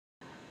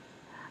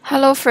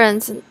Hello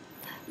friends,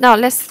 now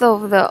let's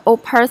solve the all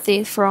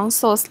paths from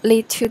source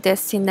lead to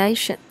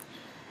destination.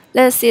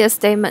 Let's see a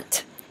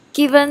statement.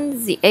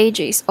 Given the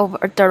edges of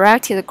a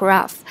directed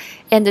graph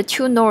and the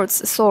two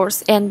nodes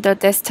source and the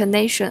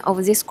destination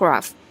of this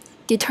graph,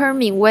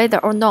 determine whether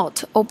or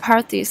not all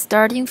paths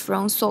starting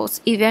from source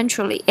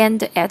eventually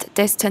end at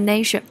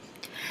destination.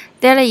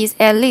 That is,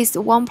 at least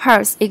one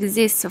path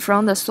exists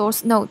from the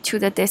source node to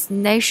the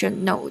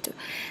destination node.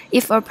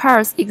 If a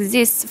path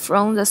exists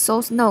from the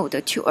source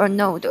node to a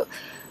node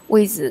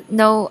with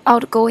no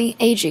outgoing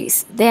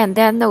edges, then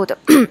that node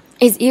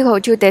is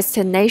equal to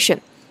destination.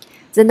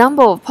 The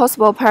number of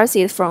possible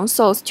paths from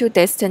source to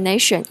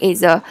destination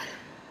is a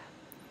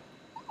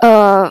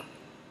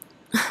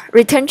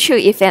return true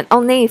if and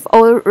only if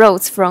all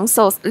roads from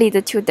source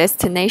lead to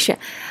destination.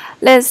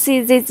 Let's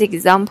see these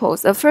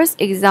examples. The first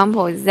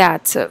example is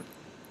that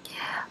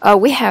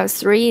we have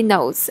three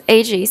nodes.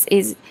 Edges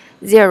is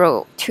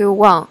 0 to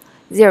 1,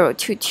 0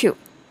 to 2.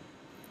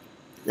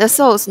 The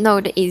source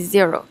node is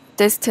 0.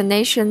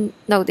 Destination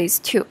node is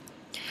 2.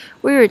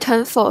 We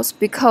return false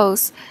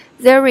because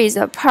there is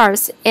a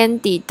path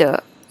ended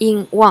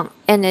in 1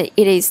 and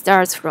it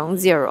starts from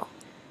 0.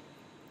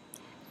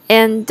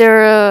 And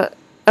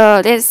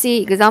let's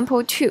see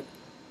example 2.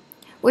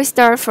 We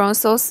start from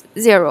source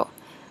 0,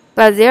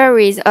 but there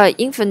is an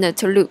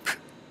infinite loop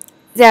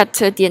that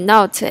did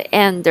not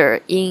end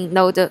in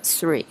node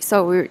 3,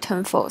 so we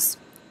return false.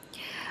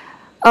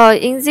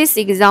 In this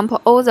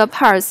example, all the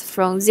paths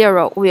from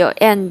 0 will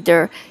end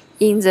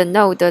in the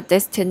node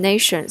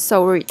destination,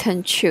 so we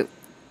return true.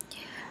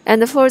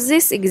 And for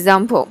this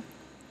example,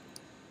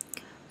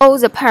 all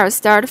the paths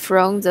start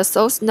from the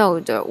source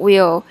node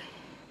will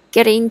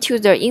get into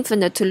the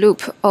infinite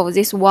loop of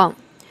this one.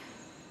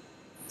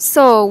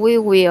 So we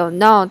will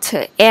not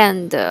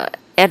end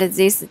at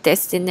this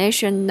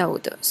destination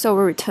node, so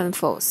we return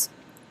false.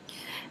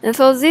 And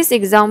for this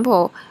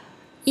example,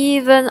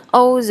 even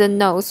all the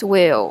nodes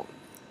will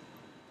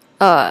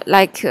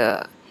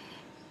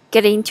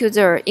get into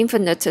the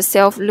infinite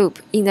self loop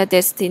in the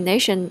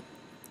destination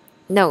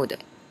node.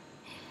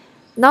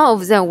 None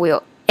of them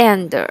will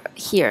end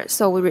here,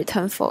 so we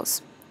return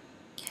false.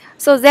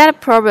 So that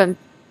problem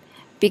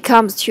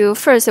becomes to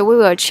first we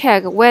will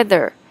check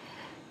whether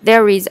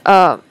there is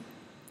a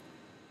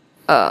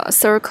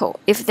circle.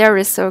 If there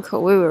is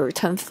circle, we will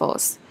return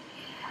false.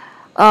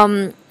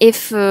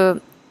 If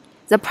the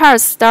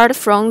path start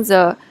from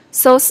the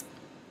source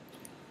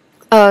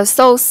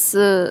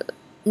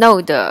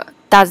node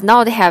does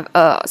not have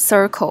a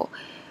circle,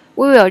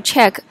 we will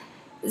check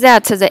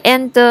that the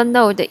end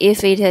node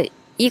if it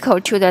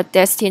equal to the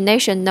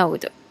destination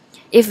node.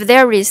 If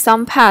there is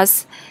some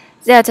path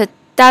that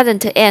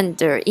doesn't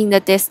end in the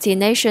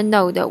destination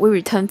node, we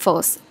return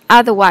false.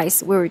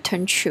 Otherwise, we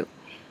return true.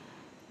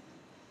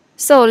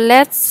 So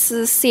let's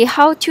see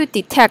how to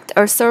detect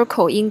a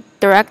circle in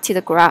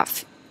directed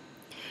graph.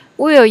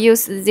 We will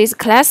use this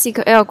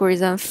classical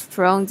algorithm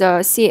from the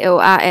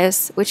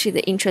CLRS, which is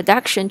the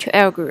Introduction to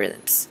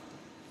Algorithms.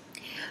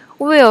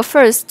 We will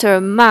first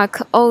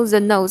mark all the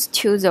nodes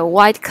to the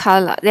white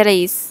color, that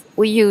is,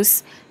 we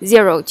use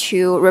 0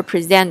 to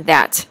represent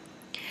that.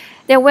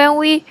 Then when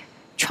we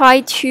try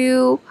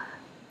to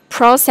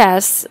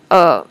process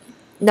a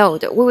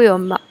node, we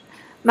will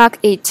mark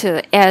it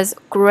as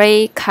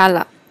gray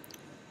color.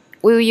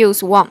 We will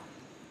use 1.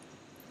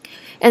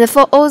 And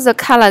for all the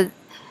colors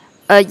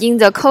in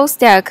the code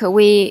stack,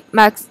 we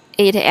mark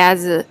it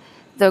as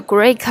the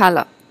gray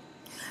color.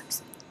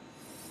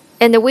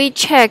 And we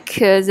check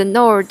the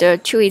node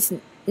to its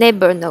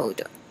neighbor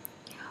node.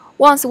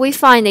 Once we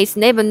find its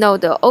neighbor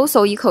node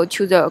also equal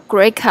to the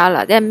gray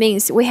color, that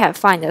means we have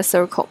found a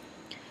circle.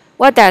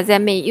 What does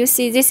that mean? You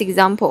see this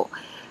example.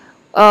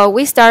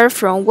 We start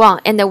from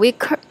 1 and we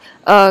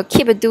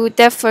keep do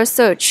depth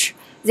search.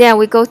 Then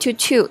we go to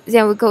 2,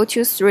 then we go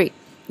to 3,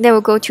 then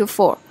we go to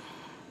 4.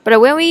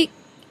 But when we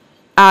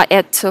are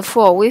at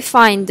 4, we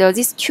find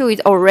this 2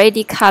 is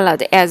already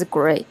colored as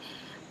gray.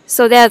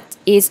 So that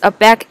is a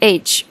back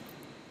edge.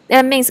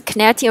 That means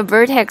connecting a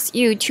vertex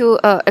U to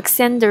an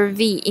extender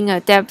V in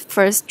a depth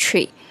first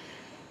tree.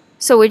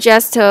 So we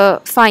just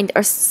find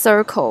a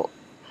circle.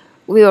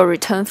 We will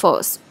return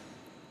false.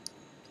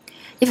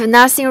 If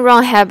nothing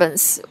wrong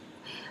happens,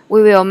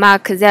 we will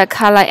mark that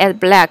color as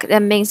black.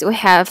 That means we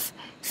have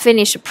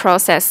finished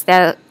process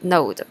that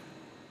node.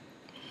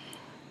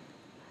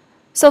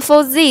 So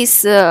for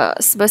this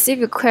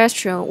specific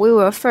question, we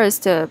will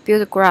first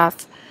build a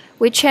graph.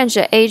 We change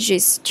the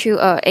edges to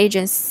an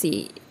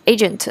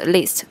agent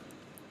list.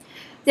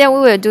 Then we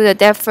will do the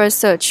depth first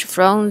search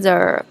from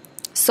the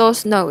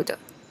source node.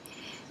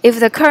 If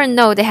the current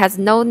node has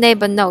no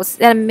neighbor nodes,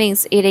 that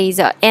means it is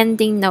an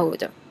ending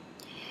node.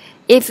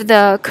 If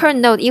the current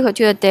node equal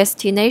to the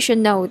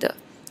destination node,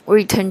 we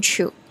return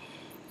true.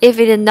 If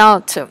it is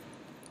not,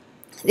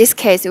 this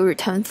case we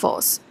return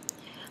false.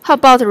 How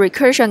about the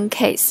recursion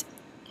case?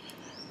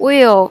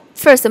 We'll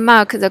first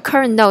mark the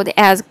current node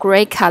as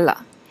gray color.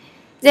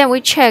 Then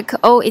we check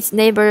all its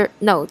neighbor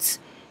nodes.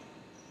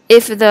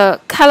 If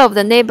the color of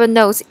the neighbor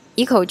nodes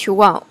equal to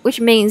 1,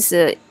 which means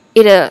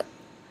it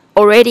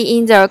already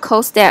in the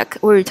code stack,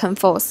 we return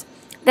false.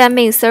 That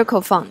means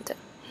circle found.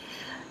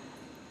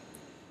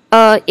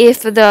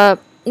 If the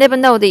neighbor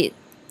node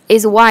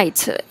is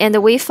white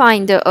and we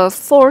find a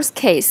false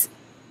case,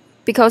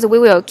 because we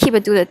will keep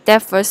do the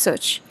depth first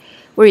search,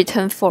 we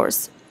return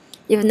false.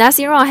 If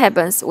nothing wrong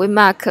happens, we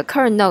mark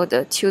current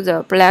node to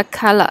the black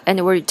color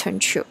and we return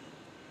true.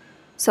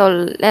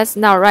 So let's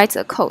now write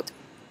the code.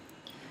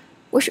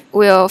 We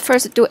will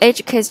first do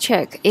edge case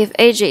check. If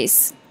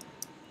edges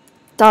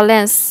dot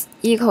length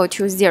equal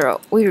to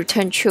 0, we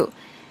return true.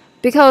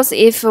 Because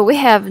if we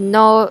have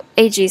no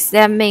edges,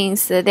 that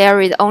means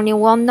there is only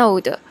one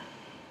node.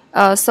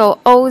 So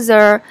all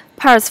the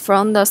paths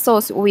from the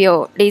source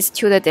will lead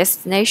to the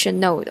destination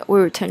node. We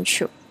return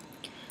true.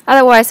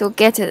 Otherwise, we'll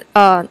get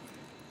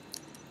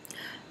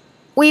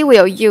we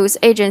will use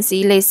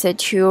agency list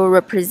to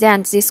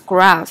represent this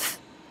graph.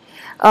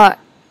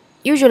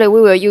 Usually,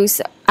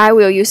 I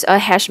will use a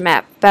hash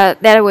map,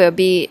 but that will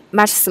be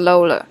much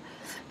slower.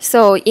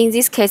 So in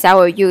this case, I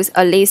will use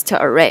a list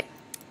array.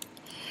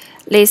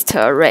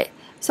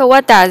 So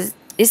what does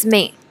this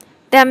mean?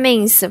 That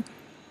means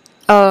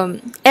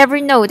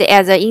every node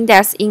has an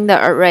index in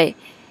the array,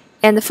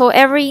 and for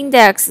every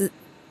index,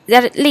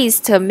 that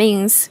list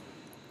means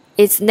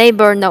its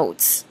neighbor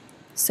nodes.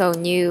 So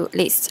new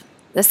list.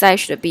 The size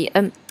should be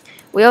n.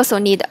 We also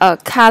need a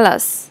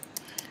colors.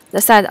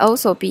 The size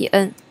also be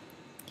n.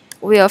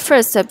 We'll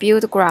first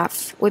build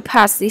graph. We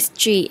pass this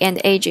G and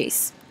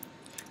edges.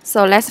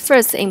 So let's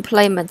first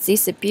implement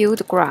this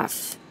build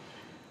graph.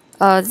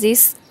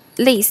 This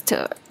list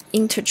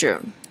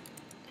integer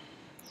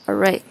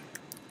array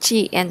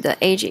G and the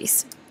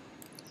edges.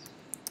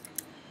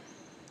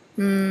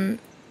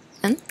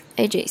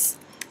 Edges.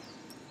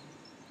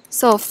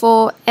 So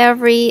for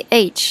every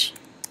edge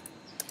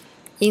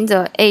in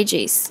the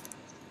edges,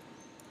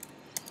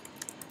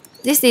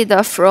 this is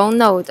the from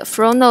node.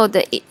 From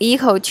node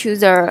equal to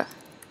the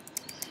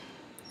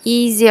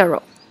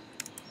E0,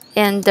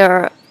 and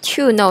the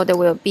to node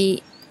will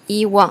be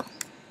E1.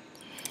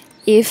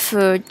 If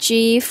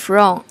G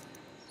from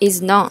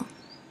is none,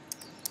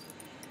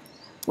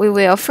 we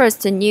will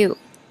first new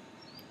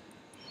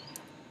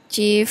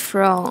G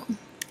from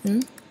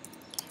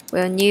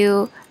will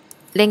new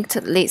linked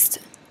list.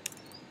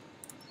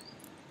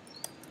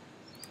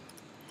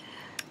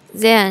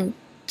 Then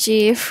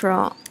G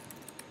from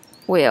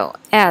will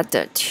add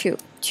to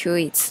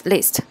its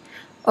list.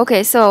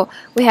 Okay, so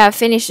we have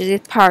finished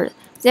this part.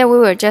 Then we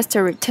will just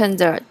return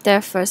the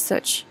depth first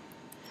search.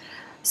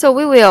 So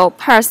we will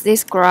parse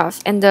this graph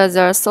and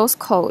the source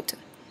code,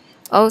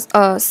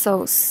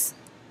 source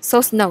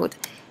node,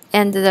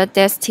 and the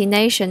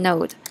destination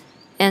node,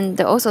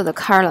 and also the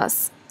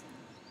colors.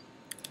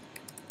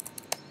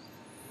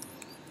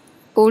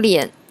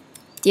 Boolean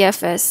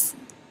DFS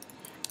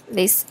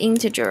this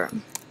integer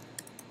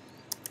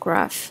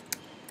graph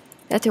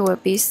that will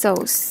be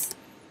source,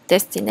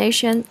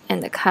 destination,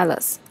 and the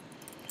colors.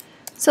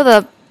 So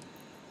the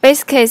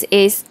base case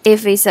is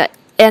if it's an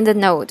end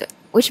node,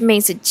 which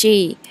means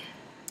G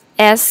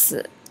s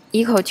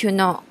equal to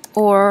none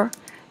or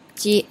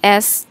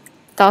GS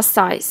dot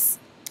size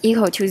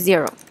equal to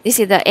 0. This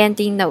is the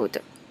ending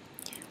node.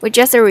 We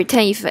just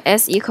return if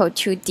s equal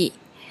to d.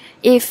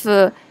 If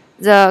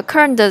the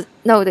current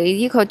node is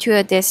equal to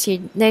the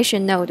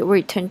destination node,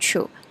 we return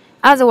true.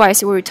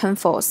 Otherwise, we return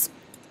false.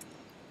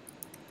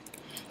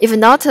 If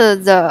not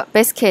the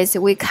base case,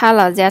 we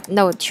color that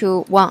node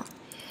to 1.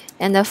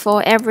 And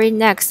for every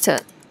next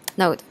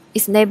node,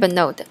 its neighbor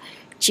node,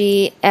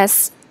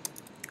 GS,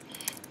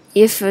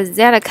 if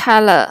that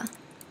color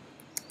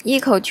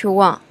equal to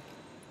 1,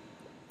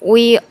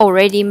 we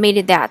already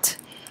made that.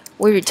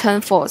 We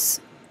return false.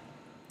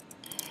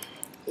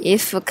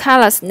 If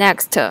colors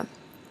next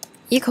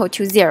equal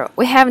to 0,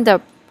 we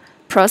haven't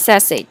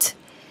processed it,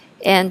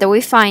 and we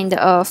find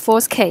a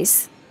false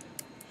case.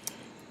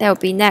 That will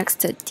be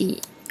next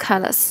D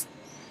colors.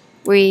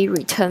 We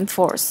return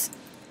false.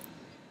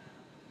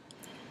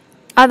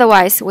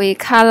 Otherwise, we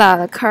color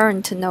the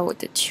current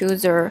node to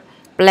the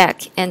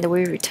black and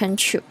we return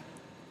true.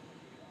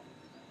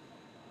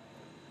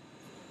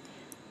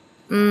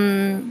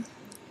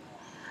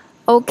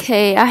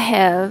 Okay, I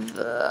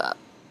have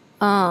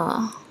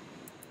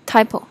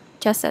typo,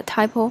 just a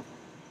typo.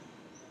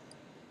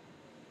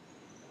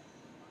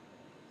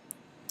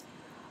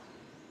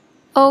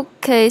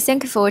 Okay,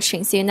 thank you for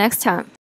watching. See you next time.